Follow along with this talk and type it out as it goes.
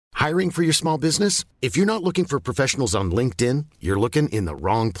Hiring for your small business? If you're not looking for professionals on LinkedIn, you're looking in the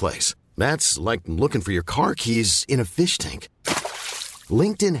wrong place. That's like looking for your car keys in a fish tank.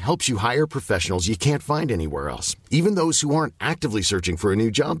 LinkedIn helps you hire professionals you can't find anywhere else, even those who aren't actively searching for a new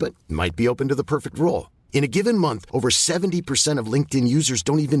job but might be open to the perfect role. In a given month, over 70% of LinkedIn users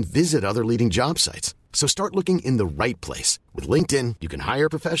don't even visit other leading job sites. So start looking in the right place. With LinkedIn, you can hire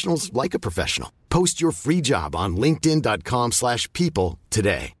professionals like a professional. Post your free job on linkedin.com/people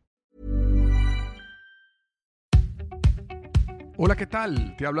today. Hola, ¿qué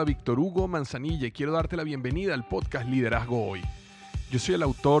tal? Te habla Víctor Hugo Manzanilla y quiero darte la bienvenida al podcast Liderazgo Hoy. Yo soy el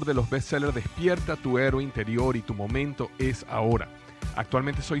autor de los bestsellers Despierta tu héroe interior y Tu momento es ahora.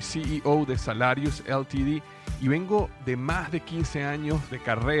 Actualmente soy CEO de Salarios Ltd. y vengo de más de 15 años de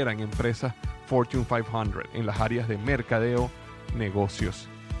carrera en empresas Fortune 500 en las áreas de mercadeo, negocios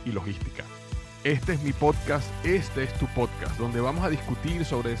y logística. Este es mi podcast, este es tu podcast, donde vamos a discutir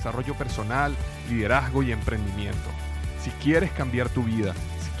sobre desarrollo personal, liderazgo y emprendimiento. Si quieres cambiar tu vida,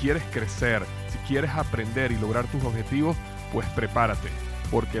 si quieres crecer, si quieres aprender y lograr tus objetivos, pues prepárate,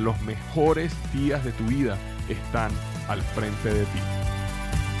 porque los mejores días de tu vida están al frente de ti.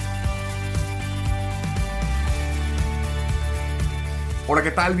 Hola, ¿qué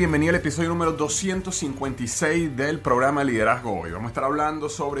tal? Bienvenido al episodio número 256 del programa Liderazgo Hoy. Vamos a estar hablando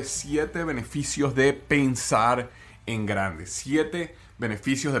sobre 7 beneficios de pensar en grande. 7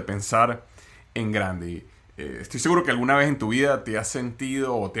 beneficios de pensar en grande. Estoy seguro que alguna vez en tu vida te has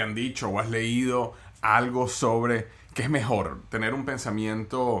sentido o te han dicho o has leído algo sobre que es mejor tener un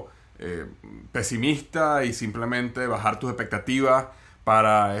pensamiento pesimista y simplemente bajar tus expectativas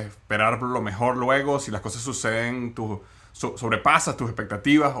para esperar lo mejor luego si las cosas suceden, sobrepasas tus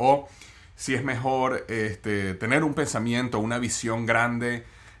expectativas, o si es mejor tener un pensamiento, una visión grande,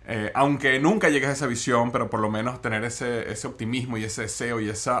 aunque nunca llegues a esa visión, pero por lo menos tener ese optimismo y ese deseo y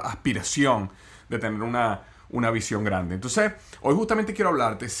esa aspiración de tener una visión grande. Entonces, hoy justamente quiero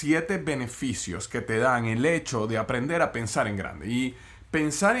hablarte 7 beneficios que te dan el hecho de aprender a pensar en grande. Y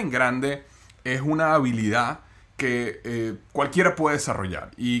pensar en grande es una habilidad que cualquiera puede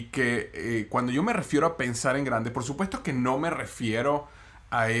desarrollar, y que cuando yo me refiero a pensar en grande, por supuesto que no me refiero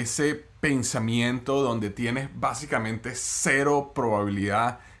a ese pensamiento donde tienes básicamente 0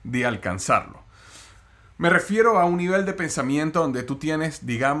 probabilidad de alcanzarlo. Me refiero a un nivel de pensamiento donde tú tienes,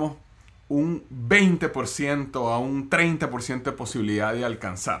 digamos, un 20% a un 30% de posibilidad de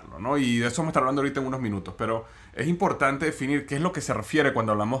alcanzarlo, ¿no? Y de eso vamos a estar hablando ahorita en unos minutos, pero es importante definir qué es lo que se refiere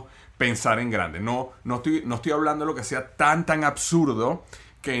cuando hablamos pensar en grande. No estoy hablando de lo que sea tan absurdo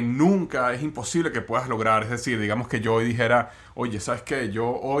que nunca es imposible que puedas lograr. Es decir, digamos que yo hoy dijera, oye, ¿sabes qué? Yo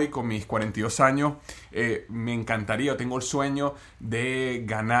hoy con mis 42 años me encantaría, tengo el sueño de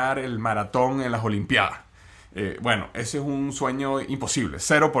ganar el maratón en las Olimpiadas. Bueno, ese es un sueño imposible,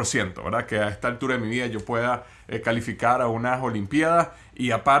 0%, ¿verdad? Que a esta altura de mi vida yo pueda calificar a unas Olimpiadas,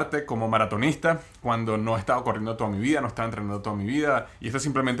 y aparte como maratonista, cuando no he estado corriendo toda mi vida, no he estado entrenando toda mi vida, y esto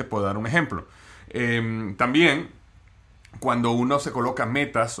simplemente puedo dar un ejemplo. También, cuando uno se coloca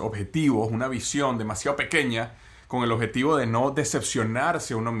metas, objetivos, una visión demasiado pequeña, con el objetivo de no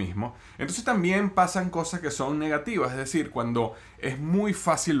decepcionarse a uno mismo, entonces también pasan cosas que son negativas. Es decir, cuando es muy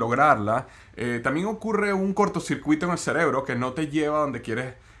fácil lograrla, también ocurre un cortocircuito en el cerebro que no te lleva a donde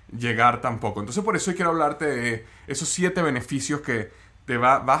quieres llegar tampoco. Entonces, por eso hoy quiero hablarte de esos 7 beneficios que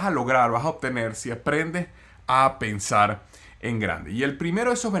vas a lograr, vas a obtener si aprendes a pensar en grande. Y el primero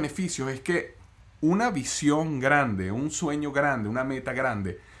de esos beneficios es que una visión grande, un sueño grande, una meta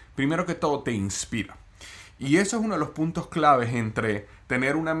grande, primero que todo te inspira. Y eso es uno de los puntos claves entre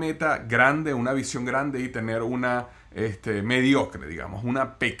tener una meta grande, una visión grande, y tener una mediocre, digamos,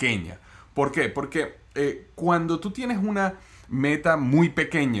 una pequeña. ¿Por qué? Porque cuando tú tienes una meta muy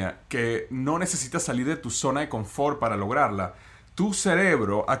pequeña que no necesitas salir de tu zona de confort para lograrla, tu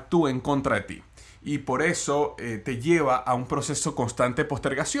cerebro actúa en contra de ti. Y por eso te lleva a un proceso constante de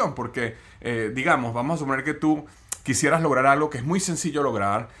postergación. Porque, digamos, vamos a suponer que tú quisieras lograr algo que es muy sencillo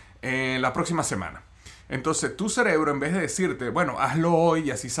lograr en la próxima semana. Entonces tu cerebro, en vez de decirte, bueno, hazlo hoy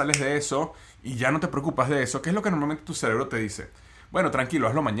y así sales de eso y ya no te preocupas de eso, ¿qué es lo que normalmente tu cerebro te dice? Bueno, tranquilo,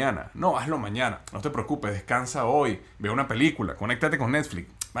 hazlo mañana. No, hazlo mañana. No te preocupes, descansa hoy, ve una película, conéctate con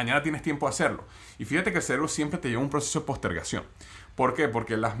Netflix. Mañana tienes tiempo de hacerlo. Y fíjate que el cerebro siempre te lleva a un proceso de postergación. ¿Por qué?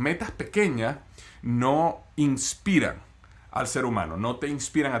 Porque las metas pequeñas no inspiran al ser humano. No te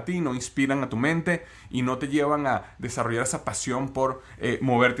inspiran a ti, no inspiran a tu mente y no te llevan a desarrollar esa pasión por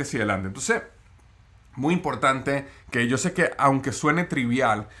moverte hacia adelante. Entonces, muy importante, que yo sé que aunque suene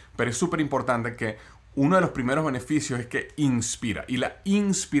trivial, pero es súper importante, que uno de los primeros beneficios es que inspira. Y la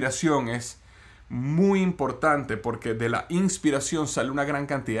inspiración es muy importante porque de la inspiración sale una gran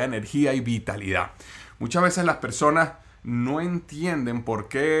cantidad de energía y vitalidad. Muchas veces las personas no entienden por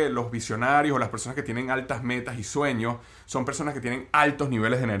qué los visionarios o las personas que tienen altas metas y sueños son personas que tienen altos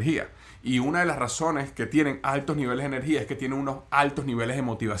niveles de energía. Y una de las razones que tienen altos niveles de energía es que tienen unos altos niveles de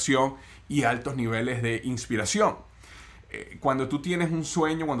motivación y altos niveles de inspiración. Cuando tú tienes un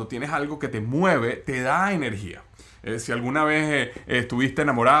sueño, cuando tienes algo que te mueve, te da energía. Si alguna vez estuviste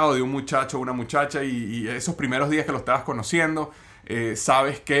enamorado de un muchacho o una muchacha y esos primeros días que lo estabas conociendo,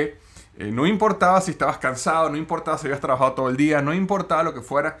 sabes que no importaba si estabas cansado, no importaba si habías trabajado todo el día, no importaba lo que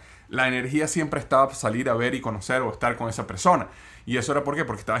fuera, la energía siempre estaba para salir a ver y conocer o estar con esa persona. Y eso era ¿por qué?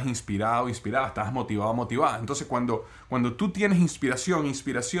 Porque estabas inspirado, inspirada, estabas motivado, motivada. Entonces cuando tú tienes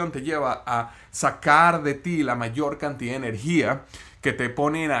inspiración te lleva a sacar de ti la mayor cantidad de energía que te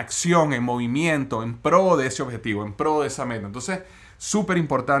pone en acción, en movimiento, en pro de ese objetivo, en pro de esa meta. Entonces, súper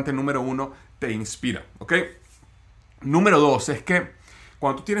importante, número 1, te inspira, ¿ok? Número 2 es que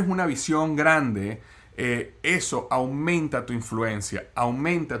cuando tú tienes una visión grande, eso aumenta tu influencia,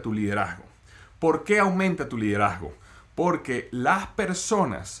 aumenta tu liderazgo. ¿Por qué aumenta tu liderazgo? Porque las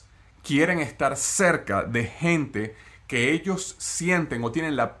personas quieren estar cerca de gente que ellos sienten o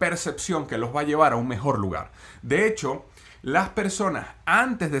tienen la percepción que los va a llevar a un mejor lugar. De hecho, las personas,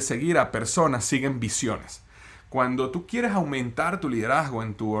 antes de seguir a personas, siguen visiones. Cuando tú quieres aumentar tu liderazgo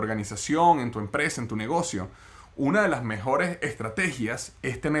en tu organización, en tu empresa, en tu negocio, una de las mejores estrategias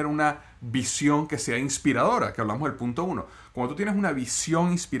es tener una visión que sea inspiradora, que hablamos del punto 1. Cuando tú tienes una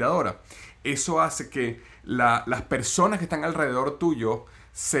visión inspiradora, eso hace que las personas que están alrededor tuyo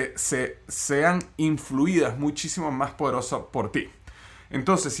sean influidas muchísimo más poderosas por ti.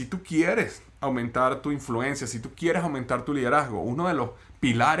 Entonces, si tú quieres aumentar tu influencia, si tú quieres aumentar tu liderazgo, uno de los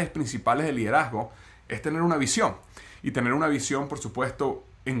pilares principales del liderazgo es tener una visión. Y tener una visión, por supuesto,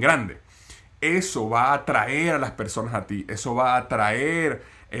 en grande. Eso va a atraer a las personas a ti. Eso va a atraer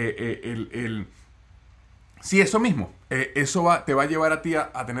Sí, eso mismo. Te va a llevar a ti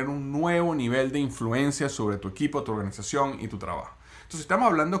a tener un nuevo nivel de influencia sobre tu equipo, tu organización y tu trabajo. Entonces, estamos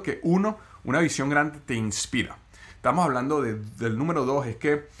hablando que una visión grande te inspira. Estamos hablando del número 2, es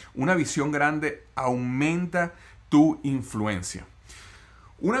que una visión grande aumenta tu influencia.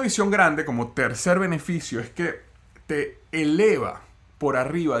 Una visión grande, como tercer beneficio, es que te eleva por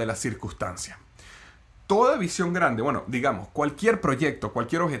arriba de las circunstancias. Toda visión grande, digamos, cualquier proyecto,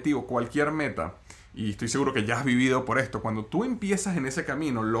 cualquier objetivo, cualquier meta, y estoy seguro que ya has vivido por esto, cuando tú empiezas en ese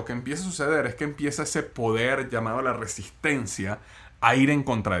camino, lo que empieza a suceder es que empieza ese poder llamado la resistencia a ir en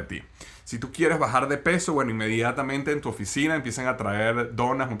contra de ti. Si tú quieres bajar de peso, inmediatamente en tu oficina empiezan a traer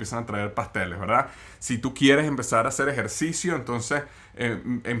donas, empiezan a traer pasteles, ¿verdad? Si tú quieres empezar a hacer ejercicio, entonces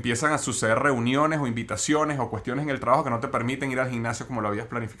empiezan a suceder reuniones o invitaciones o cuestiones en el trabajo que no te permiten ir al gimnasio como lo habías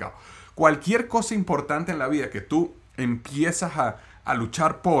planificado. Cualquier cosa importante en la vida que tú empiezas a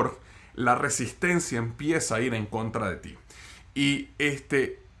luchar por, la resistencia empieza a ir en contra de ti. Y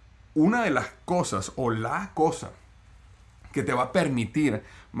una de las cosas o la cosa que te va a permitir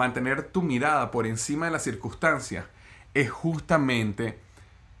mantener tu mirada por encima de las circunstancias es justamente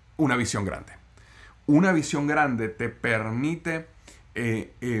una visión grande. Una visión grande te permite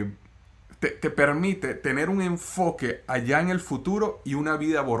tener un enfoque allá en el futuro y una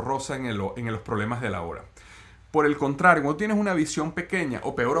vida borrosa en los problemas de la hora. Por el contrario, cuando tienes una visión pequeña,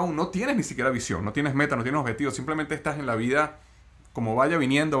 o peor aún, no tienes ni siquiera visión, no tienes meta, no tienes objetivo, simplemente estás en la vida como vaya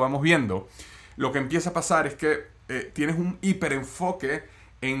viniendo, vamos viendo, lo que empieza a pasar es que tienes un hiperenfoque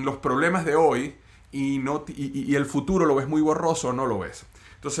en los problemas de hoy y el futuro lo ves muy borroso o no lo ves.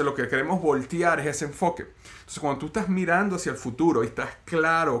 Entonces lo que queremos voltear es ese enfoque. Entonces cuando tú estás mirando hacia el futuro y estás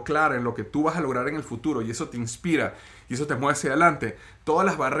claro en lo que tú vas a lograr en el futuro y eso te inspira y eso te mueve hacia adelante, todas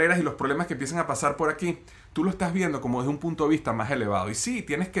las barreras y los problemas que empiezan a pasar por aquí, tú lo estás viendo como desde un punto de vista más elevado. Y sí,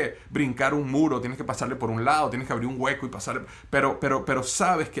 tienes que brincar un muro, tienes que pasarle por un lado, tienes que abrir un hueco y pasarle, pero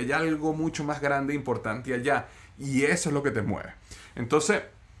sabes que hay algo mucho más grande e importante allá y eso es lo que te mueve. Entonces,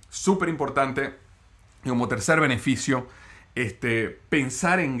 súper importante, como tercer beneficio,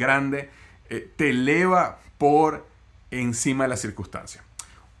 pensar en grande te eleva por encima de las circunstancias.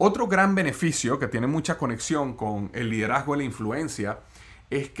 Otro gran beneficio que tiene mucha conexión con el liderazgo y la influencia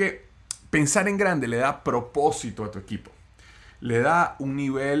es que pensar en grande le da propósito a tu equipo. Le da un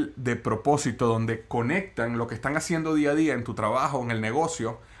nivel de propósito donde conectan lo que están haciendo día a día en tu trabajo, en el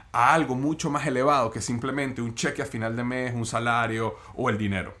negocio, a algo mucho más elevado que simplemente un cheque a final de mes, un salario o el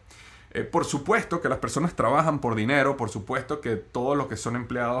dinero. Por supuesto que las personas trabajan por dinero, por supuesto que todos los que son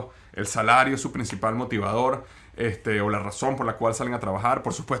empleados, el salario es su principal motivador, o la razón por la cual salen a trabajar.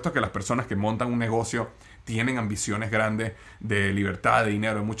 Por supuesto que las personas que montan un negocio tienen ambiciones grandes de libertad, de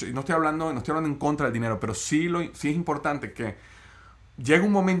dinero, mucho. Y no estoy hablando en contra del dinero, pero sí es importante que llega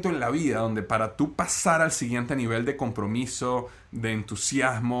un momento en la vida donde para tú pasar al siguiente nivel de compromiso, de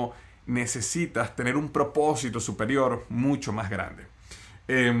entusiasmo, necesitas tener un propósito superior mucho más grande.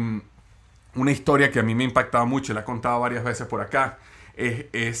 Una historia que a mí me ha impactado mucho y la he contado varias veces por acá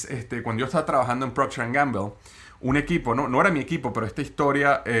es cuando yo estaba trabajando en Procter & Gamble, un equipo, no era mi equipo, pero esta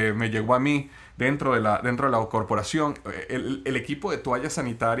historia me llegó a mí dentro de la corporación. El equipo de toallas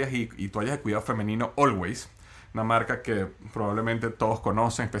sanitarias y toallas de cuidado femenino Always, una marca que probablemente todos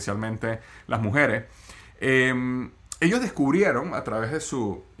conocen, especialmente las mujeres. Ellos descubrieron a través de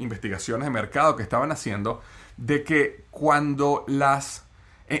sus investigaciones de mercado que estaban haciendo de que cuando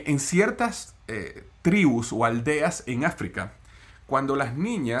en ciertas tribus o aldeas en África, cuando las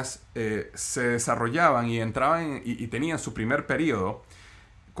niñas se desarrollaban y entraban y tenían su primer periodo,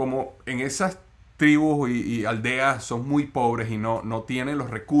 como en esas tribus y aldeas son muy pobres y no tienen los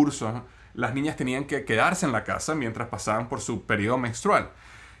recursos, las niñas tenían que quedarse en la casa mientras pasaban por su periodo menstrual.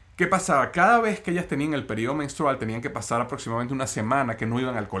 ¿Qué pasaba? Cada vez que ellas tenían el periodo menstrual tenían que pasar aproximadamente una semana que no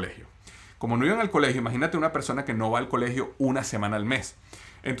iban al colegio. Como no iban al colegio, imagínate una persona que no va al colegio una semana al mes.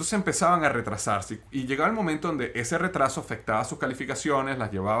 Entonces empezaban a retrasarse y llegaba el momento donde ese retraso afectaba sus calificaciones,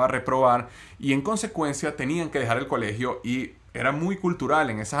 las llevaba a reprobar y en consecuencia tenían que dejar el colegio. Y era muy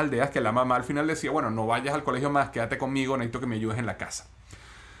cultural en esas aldeas que la mamá al final decía, bueno, no vayas al colegio más, quédate conmigo, necesito que me ayudes en la casa.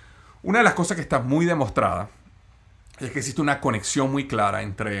 Una de las cosas que está muy demostrada es que existe una conexión muy clara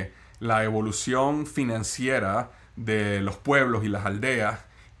entre la evolución financiera de los pueblos y las aldeas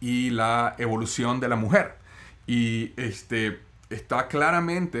y la evolución de la mujer. Y está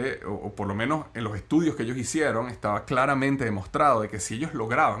claramente, o por lo menos en los estudios que ellos hicieron, estaba claramente demostrado de que si ellos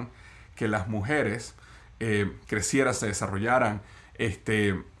lograban que las mujeres crecieran, se desarrollaran,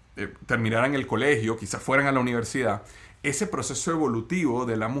 terminaran el colegio, quizás fueran a la universidad, ese proceso evolutivo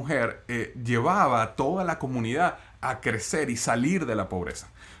de la mujer llevaba a toda la comunidad a crecer y salir de la pobreza.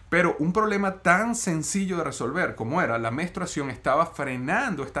 Pero un problema tan sencillo de resolver como era la menstruación estaba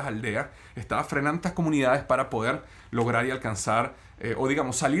frenando estas aldeas, estaba frenando estas comunidades para poder lograr y alcanzar, o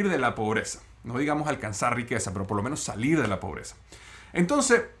digamos, salir de la pobreza. No digamos alcanzar riqueza, pero por lo menos salir de la pobreza.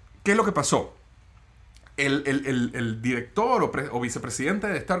 Entonces, ¿qué es lo que pasó? El director o vicepresidente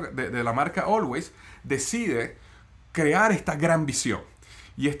de la marca Always decide crear esta gran visión.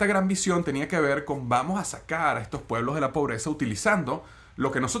 Y esta gran visión tenía que ver con vamos a sacar a estos pueblos de la pobreza utilizando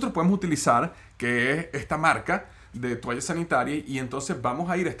lo que nosotros podemos utilizar, que es esta marca de toallas sanitarias, y entonces vamos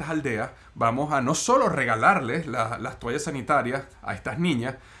a ir a estas aldeas, vamos a no solo regalarles las toallas sanitarias a estas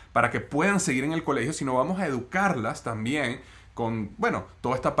niñas para que puedan seguir en el colegio, sino vamos a educarlas también con, bueno,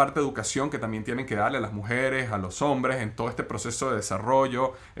 toda esta parte de educación que también tienen que darle a las mujeres, a los hombres, en todo este proceso de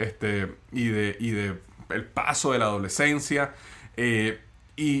desarrollo y de el paso de la adolescencia.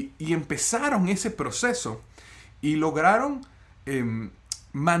 Y empezaron ese proceso y lograron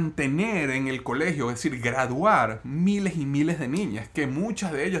mantener en el colegio, es decir, graduar miles y miles de niñas, que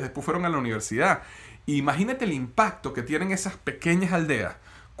muchas de ellas después fueron a la universidad. Imagínate el impacto que tienen esas pequeñas aldeas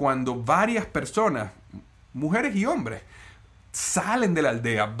cuando varias personas, mujeres y hombres, salen de la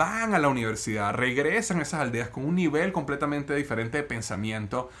aldea, van a la universidad, regresan a esas aldeas con un nivel completamente diferente de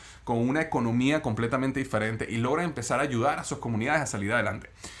pensamiento, con una economía completamente diferente y logran empezar a ayudar a sus comunidades a salir adelante.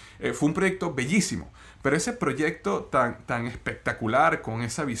 Fue un proyecto bellísimo, pero ese proyecto tan espectacular, con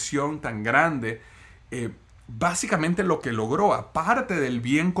esa visión tan grande, básicamente lo que logró, aparte del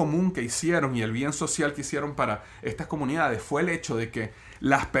bien común que hicieron y el bien social que hicieron para estas comunidades, fue el hecho de que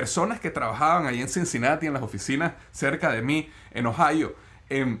las personas que trabajaban ahí en Cincinnati, en las oficinas cerca de mí, en Ohio,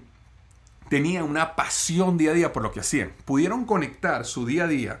 tenían una pasión día a día por lo que hacían. Pudieron conectar su día a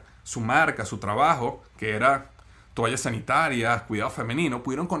día, su marca, su trabajo, que era toallas sanitarias, cuidado femenino,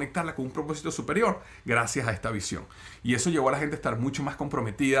 pudieron conectarla con un propósito superior gracias a esta visión. Y eso llevó a la gente a estar mucho más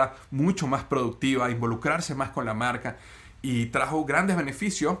comprometida, mucho más productiva, a involucrarse más con la marca, y trajo grandes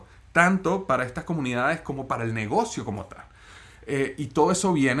beneficios tanto para estas comunidades como para el negocio como tal. Y todo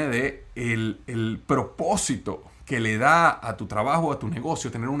eso viene de el propósito que le da a tu trabajo, a tu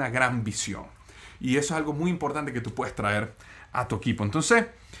negocio, tener una gran visión. Y eso es algo muy importante que tú puedes traer a tu equipo. Entonces,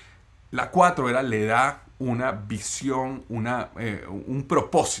 la 4 era, le da una visión, un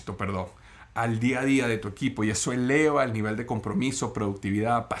propósito, al día a día de tu equipo. Y eso eleva el nivel de compromiso,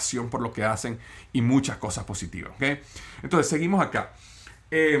 productividad, pasión por lo que hacen y muchas cosas positivas. ¿Okay? Entonces, seguimos acá.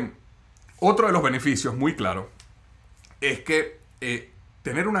 Otro de los beneficios muy claro es que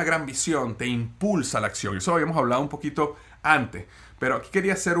tener una gran visión te impulsa a la acción. Eso habíamos hablado un poquito antes, pero aquí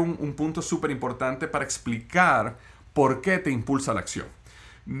quería hacer un punto súper importante para explicar por qué te impulsa la acción.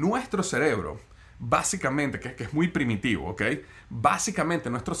 Nuestro cerebro, básicamente, que es muy primitivo, ¿ok? Básicamente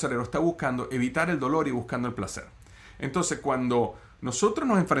nuestro cerebro está buscando evitar el dolor y buscando el placer. Entonces, cuando nosotros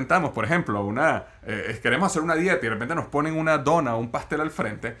nos enfrentamos, por ejemplo, queremos hacer una dieta y de repente nos ponen una dona o un pastel al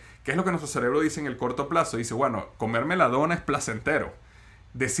frente, ¿qué es lo que nuestro cerebro dice en el corto plazo? Dice, bueno, comerme la dona es placentero.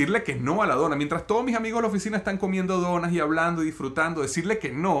 Decirle que no a la dona, mientras todos mis amigos de la oficina están comiendo donas y hablando y disfrutando, decirle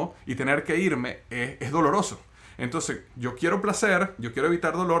que no y tener que irme es doloroso. Entonces, yo quiero placer, yo quiero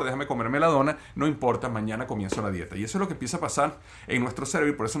evitar dolor, déjame comerme la dona, no importa, mañana comienzo la dieta. Y eso es lo que empieza a pasar en nuestro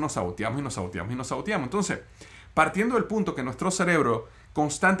cerebro y por eso nos saboteamos y nos saboteamos y nos saboteamos. Entonces, partiendo del punto que nuestro cerebro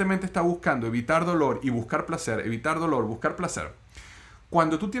constantemente está buscando evitar dolor y buscar placer, evitar dolor, buscar placer,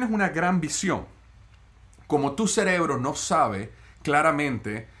 cuando tú tienes una gran visión, como tu cerebro no sabe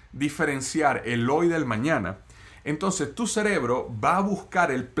claramente diferenciar el hoy del mañana, entonces tu cerebro va a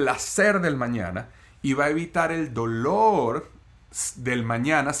buscar el placer del mañana y va a evitar el dolor del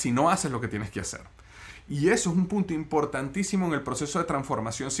mañana si no haces lo que tienes que hacer. Y eso es un punto importantísimo en el proceso de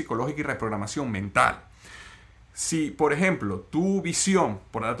transformación psicológica y reprogramación mental. Si, por ejemplo, tu visión,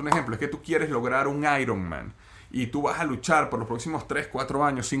 por darte un ejemplo, es que tú quieres lograr un Ironman y tú vas a luchar por los próximos 3, 4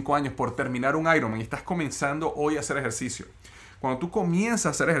 años, 5 años por terminar un Ironman y estás comenzando hoy a hacer ejercicio. Cuando tú comienzas a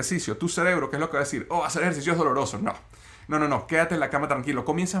hacer ejercicio, tu cerebro, ¿qué es lo que va a decir? Oh, hacer ejercicio es doloroso. No, quédate en la cama tranquilo,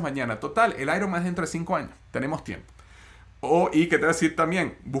 comienzas mañana. Total, el Ironman es dentro de 5 años, tenemos tiempo. Y que te va a decir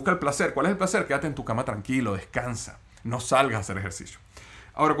también, busca el placer. ¿Cuál es el placer? Quédate en tu cama tranquilo, descansa, no salgas a hacer ejercicio.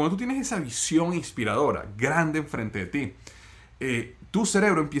 Ahora, cuando tú tienes esa visión inspiradora, grande enfrente de ti, tu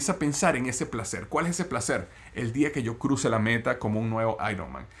cerebro empieza a pensar en ese placer. ¿Cuál es ese placer? El día que yo cruce la meta como un nuevo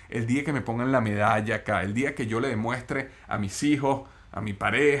Ironman. El día que me pongan la medalla acá. El día que yo le demuestre a mis hijos, a mi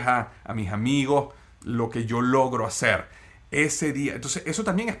pareja, a mis amigos, lo que yo logro hacer. Ese día. Entonces, eso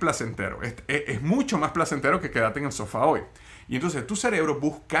también es placentero. Es mucho más placentero que quedarte en el sofá hoy. Y entonces, tu cerebro,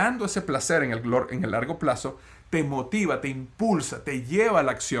 buscando ese placer en el largo plazo, te motiva, te impulsa, te lleva a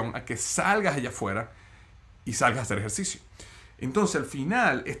la acción, a que salgas allá afuera y salgas a hacer ejercicio. Entonces, al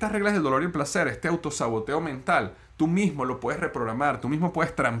final, estas reglas del dolor y el placer, este autosaboteo mental, tú mismo lo puedes reprogramar, tú mismo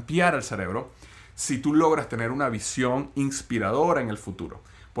puedes trampear al cerebro si tú logras tener una visión inspiradora en el futuro.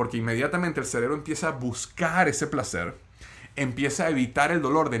 Porque inmediatamente el cerebro empieza a buscar ese placer, empieza a evitar el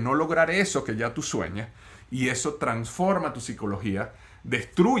dolor de no lograr eso que ya tú sueñas, y eso transforma tu psicología,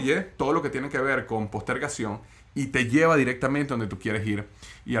 destruye todo lo que tiene que ver con postergación y te lleva directamente donde tú quieres ir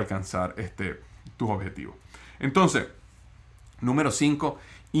y alcanzar tus objetivos. Entonces, número 5,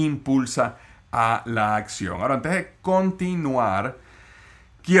 impulsa a la acción. Ahora, antes de continuar,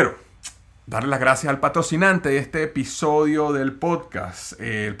 quiero darle las gracias al patrocinante de este episodio del podcast.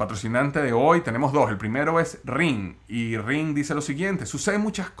 El patrocinante de hoy, tenemos dos. El primero es Ring. Y Ring dice lo siguiente: suceden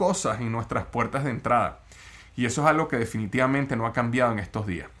muchas cosas en nuestras puertas de entrada. Y eso es algo que definitivamente no ha cambiado en estos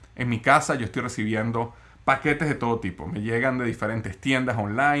días. En mi casa yo estoy recibiendo paquetes de todo tipo. Me llegan de diferentes tiendas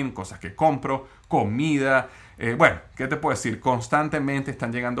online, cosas que compro, comida. Bueno, ¿qué te puedo decir? Constantemente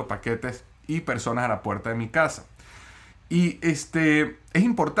están llegando paquetes y personas a la puerta de mi casa. Y es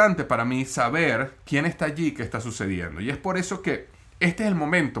importante para mí saber quién está allí, qué está sucediendo. Y es por eso que este es el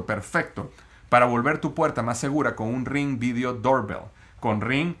momento perfecto para volver tu puerta más segura con un Ring Video Doorbell. Con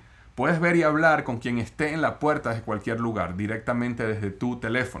Ring puedes ver y hablar con quien esté en la puerta de cualquier lugar, directamente desde tu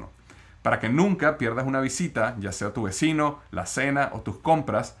teléfono. Para que nunca pierdas una visita, ya sea tu vecino, la cena o tus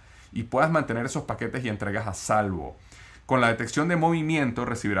compras, y puedas mantener esos paquetes y entregas a salvo. Con la detección de movimiento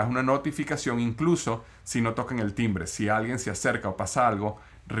recibirás una notificación incluso si no tocan el timbre. Si alguien se acerca o pasa algo,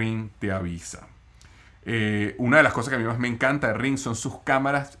 Ring te avisa. Una de las cosas que a mí más me encanta de Ring son sus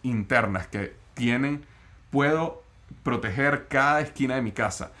cámaras internas que puedo proteger cada esquina de mi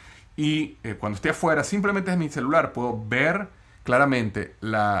casa. Y cuando esté afuera, simplemente desde mi celular puedo ver claramente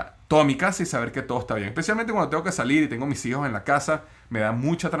toda mi casa y saber que todo está bien. Especialmente cuando tengo que salir y tengo mis hijos en la casa, me da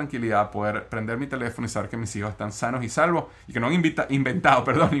mucha tranquilidad poder prender mi teléfono y saber que mis hijos están sanos y salvos y que no han inventado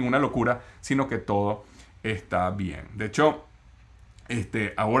ninguna locura, sino que todo está bien. De hecho,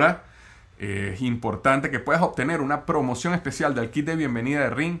 ahora es importante que puedas obtener una promoción especial del kit de bienvenida de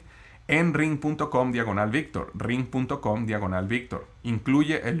Ring en ring.com/Víctor. Ring.com/Víctor.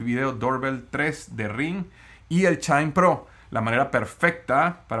 Incluye el video Doorbell 3 de Ring y el Chime Pro, la manera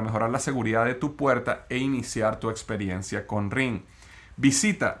perfecta para mejorar la seguridad de tu puerta e iniciar tu experiencia con Ring.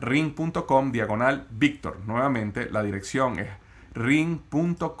 Visita ring.com/Víctor. Nuevamente, la dirección es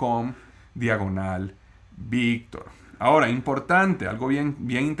ring.com/Víctor. Ahora, importante, algo bien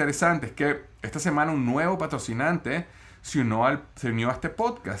interesante, es que esta semana un nuevo patrocinante se unió a este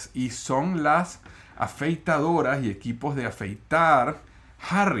podcast y son las afeitadoras y equipos de afeitar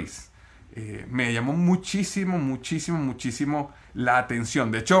Harris. Me llamó muchísimo la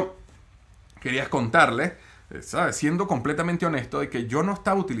atención. De hecho, quería contarles, ¿sabes? Siendo completamente honesto, de que yo no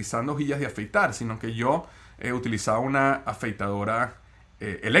estaba utilizando hojillas de afeitar, sino que yo utilizaba una afeitadora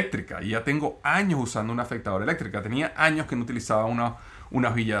eléctrica. Y ya tengo años usando una afeitadora eléctrica. Tenía años que no utilizaba una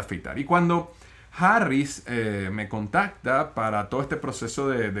hojilla de afeitar. Y cuando Harris me contacta para todo este proceso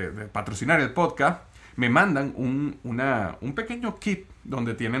de patrocinar el podcast, me mandan un pequeño kit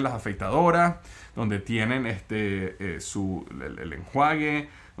donde tienen las afeitadoras, donde tienen el enjuague,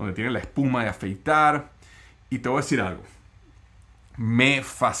 donde tienen la espuma de afeitar. Y te voy a decir algo. Me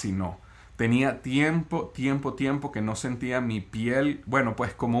fascinó. Tenía tiempo que no sentía mi piel, bueno,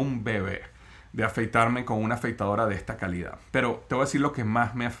 pues como un bebé, de afeitarme con una afeitadora de esta calidad. Pero te voy a decir lo que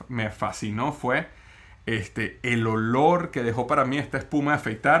más me fascinó fue el olor que dejó para mí esta espuma de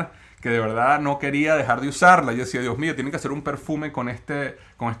afeitar, que de verdad no quería dejar de usarla. Yo decía, Dios mío, tiene que hacer un perfume con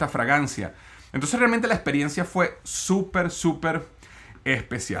esta fragancia. Entonces realmente la experiencia fue súper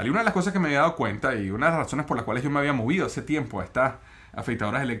especial. Y una de las cosas que me había dado cuenta, y una de las razones por las cuales yo me había movido hace tiempo a estas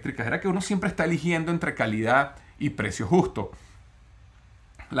afeitadoras eléctricas, era que uno siempre está eligiendo entre calidad y precio justo.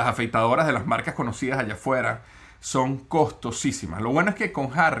 Las afeitadoras de las marcas conocidas allá afuera son costosísimas. Lo bueno es que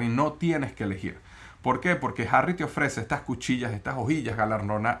con Harry no tienes que elegir. ¿Por qué? Porque Harry te ofrece estas cuchillas, estas hojillas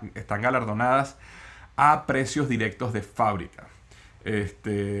están galardonadas a precios directos de fábrica.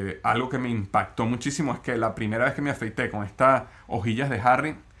 Algo que me impactó muchísimo es que la primera vez que me afeité con estas hojillas de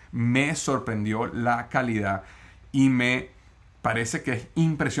Harry, me sorprendió la calidad y me parece que es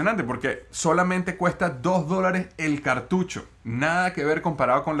impresionante porque solamente cuesta $2 el cartucho. Nada que ver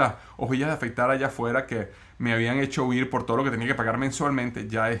comparado con las hojillas de afeitar allá afuera que me habían hecho huir por todo lo que tenía que pagar mensualmente.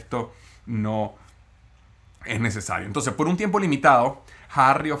 Ya esto no es necesario. Entonces, por un tiempo limitado,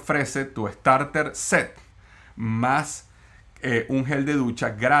 Harry ofrece tu starter set más un gel de ducha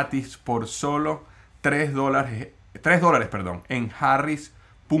gratis por solo $3 en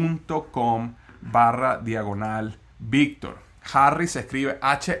harris.com/Víctor. Harris se escribe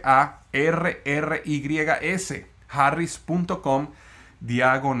HARRYS.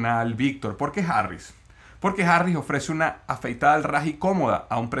 harris.com/Víctor. ¿Por qué Harris? Porque Harris ofrece una afeitada al ras y cómoda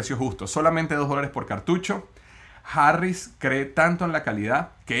a un precio justo, solamente $2 por cartucho. Harris cree tanto en la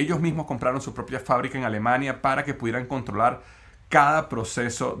calidad que ellos mismos compraron su propia fábrica en Alemania para que pudieran controlar cada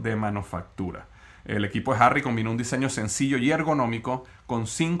proceso de manufactura. El equipo de Harry combinó un diseño sencillo y ergonómico con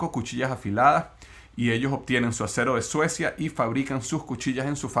 5 cuchillas afiladas y ellos obtienen su acero de Suecia y fabrican sus cuchillas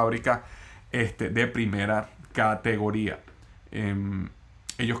en su fábrica de primera categoría.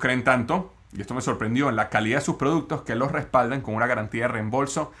 Ellos creen tanto, y esto me sorprendió, en la calidad de sus productos que los respaldan con una garantía de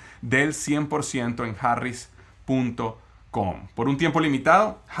reembolso del 100% en harris.com. Por un tiempo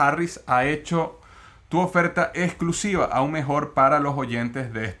limitado, Harris ha hecho tu oferta exclusiva aún mejor para los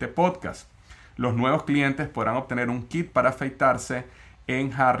oyentes de este podcast. Los nuevos clientes podrán obtener un kit para afeitarse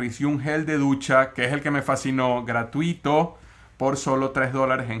en Harris y un gel de ducha, que es el que me fascinó, gratuito por solo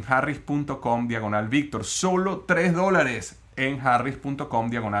 $3 en harris.com/Víctor. Solo $3 en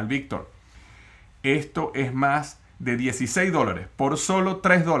harris.com/Víctor. Esto es más de $16 por solo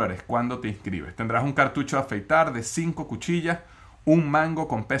 $3 cuando te inscribes. Tendrás un cartucho de afeitar de 5 cuchillas, un mango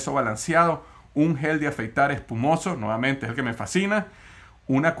con peso balanceado, un gel de afeitar espumoso, nuevamente es el que me fascina,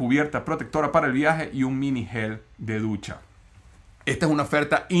 una cubierta protectora para el viaje y un mini gel de ducha. Esta es una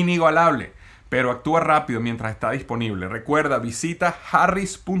oferta inigualable, pero actúa rápido mientras está disponible. Recuerda, visita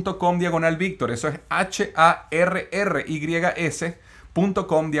harris.com/Víctor, eso es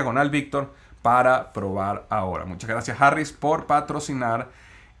harrys.com/Víctor para probar ahora. Muchas gracias, Harris, por patrocinar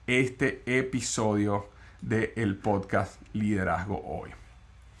este episodio del podcast Liderazgo Hoy.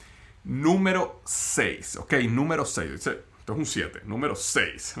 Número 6, ¿ok? Número 6, esto es un 7, número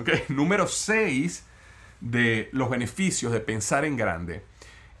 6, ¿ok? Número 6 de los beneficios de pensar en grande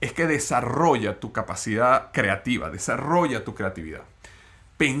es que desarrolla tu capacidad creativa, desarrolla tu creatividad.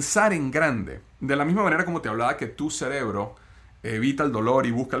 Pensar en grande, de la misma manera como te hablaba que tu cerebro evita el dolor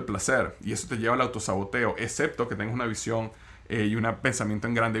y busca el placer, y eso te lleva al autosaboteo, excepto que tengas una visión y un pensamiento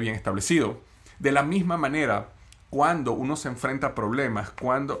en grande bien establecido. De la misma manera, cuando uno se enfrenta a problemas,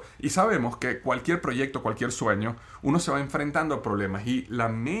 y sabemos que cualquier proyecto, cualquier sueño, uno se va enfrentando a problemas y la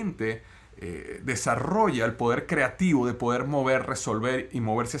mente desarrolla el poder creativo de poder mover, resolver y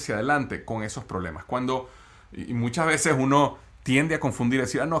moverse hacia adelante con esos problemas. Y muchas veces uno tiende a confundir,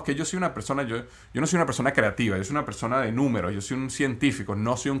 decir, no, es que yo soy una persona, yo no soy una persona creativa, yo soy una persona de números, yo soy un científico,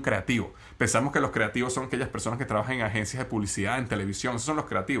 no soy un creativo. Pensamos que los creativos son aquellas personas que trabajan en agencias de publicidad, en televisión, esos son los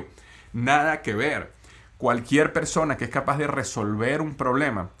creativos. Nada que ver. Cualquier persona que es capaz de resolver un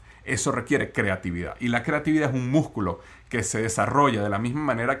problema, eso requiere creatividad. Y la creatividad es un músculo que se desarrolla de la misma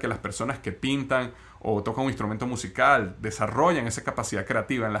manera que las personas que pintan o tocan un instrumento musical desarrollan esa capacidad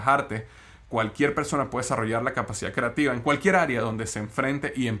creativa en las artes. Cualquier persona puede desarrollar la capacidad creativa en cualquier área donde se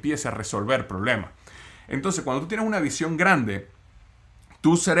enfrente y empiece a resolver problemas. Entonces, cuando tú tienes una visión grande,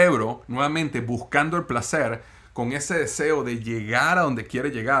 tu cerebro, nuevamente buscando el placer, con ese deseo de llegar a donde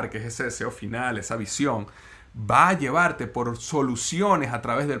quiere llegar, que es ese deseo final, esa visión, va a llevarte por soluciones a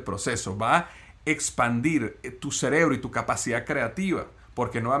través del proceso, va a expandir tu cerebro y tu capacidad creativa,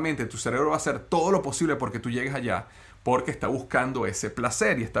 porque nuevamente tu cerebro va a hacer todo lo posible porque tú llegues allá, porque está buscando ese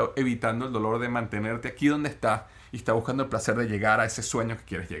placer y está evitando el dolor de mantenerte aquí donde estás y está buscando el placer de llegar a ese sueño que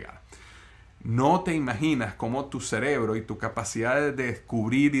quieres llegar. No te imaginas cómo tu cerebro y tu capacidad de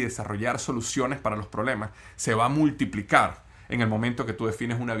descubrir y desarrollar soluciones para los problemas se va a multiplicar en el momento que tú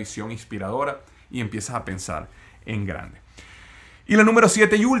defines una visión inspiradora y empiezas a pensar en grande. Y la número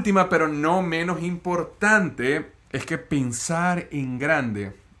 7 y última, pero no menos importante, es que pensar en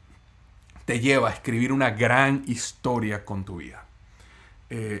grande te lleva a escribir una gran historia con tu vida.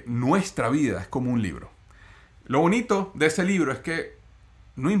 Nuestra vida es como un libro. Lo bonito de ese libro es que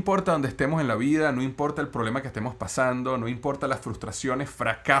no importa dónde estemos en la vida, no importa el problema que estemos pasando, no importa las frustraciones,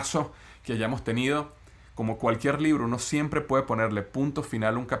 fracasos que hayamos tenido, como cualquier libro, uno siempre puede ponerle punto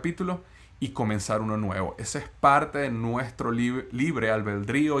final a un capítulo y comenzar uno nuevo. Esa es parte de nuestro libre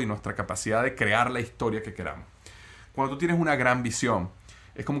albedrío y nuestra capacidad de crear la historia que queramos. Cuando tú tienes una gran visión,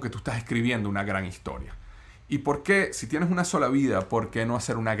 es como que tú estás escribiendo una gran historia. ¿Y por qué? Si tienes una sola vida, ¿por qué no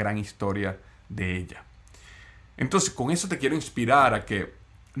hacer una gran historia de ella? Entonces, con eso te quiero inspirar a que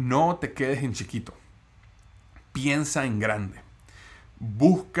no te quedes en chiquito. Piensa en grande.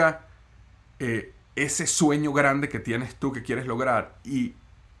 Busca ese sueño grande que tienes tú, que quieres lograr, y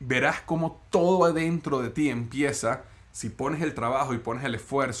verás cómo todo adentro de ti empieza, si pones el trabajo y pones el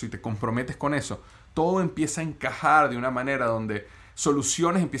esfuerzo y te comprometes con eso, todo empieza a encajar de una manera donde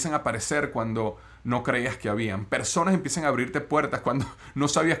soluciones empiezan a aparecer cuando no creías que habían. Personas empiezan a abrirte puertas cuando no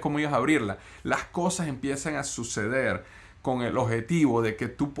sabías cómo ibas a abrirlas. Las cosas empiezan a suceder con el objetivo de que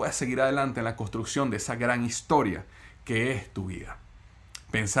tú puedas seguir adelante en la construcción de esa gran historia que es tu vida.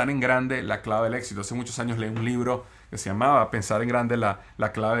 Pensar en grande, la clave del éxito. Hace muchos años leí un libro que se llamaba Pensar en grande, la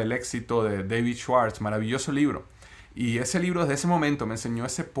clave del éxito, de David Schwartz. Maravilloso libro. Y ese libro desde ese momento me enseñó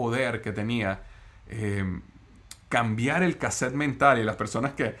ese poder que tenía cambiar el cassette mental. Y las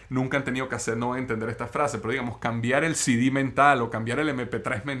personas que nunca han tenido cassette no van a entender esta frase, pero digamos, cambiar el CD mental o cambiar el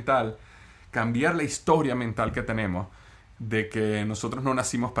MP3 mental, cambiar la historia mental que tenemos de que nosotros no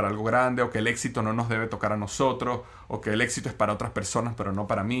nacimos para algo grande, o que el éxito no nos debe tocar a nosotros, o que el éxito es para otras personas pero no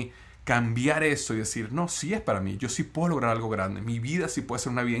para mí. Cambiar eso y decir, no, sí es para mí, yo sí puedo lograr algo grande, mi vida sí puede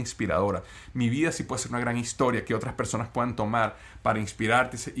ser una vida inspiradora, mi vida sí puede ser una gran historia que otras personas puedan tomar para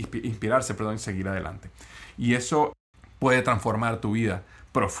inspirarse, y seguir adelante. Y eso puede transformar tu vida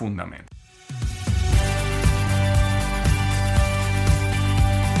profundamente.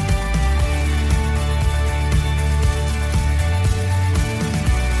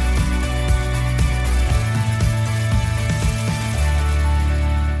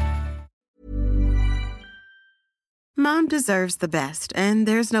 Mom deserves the best, and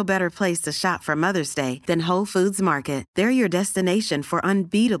there's no better place to shop for Mother's Day than Whole Foods Market. They're your destination for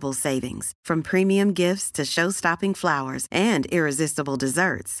unbeatable savings, from premium gifts to show-stopping flowers and irresistible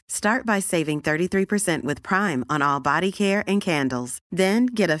desserts. Start by saving 33% with Prime on all body care and candles. Then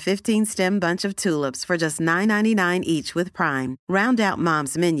get a 15-stem bunch of tulips for just $9.99 each with Prime. Round out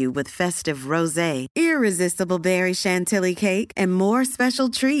Mom's menu with festive rosé, irresistible berry chantilly cake, and more special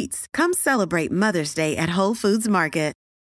treats. Come celebrate Mother's Day at Whole Foods Market.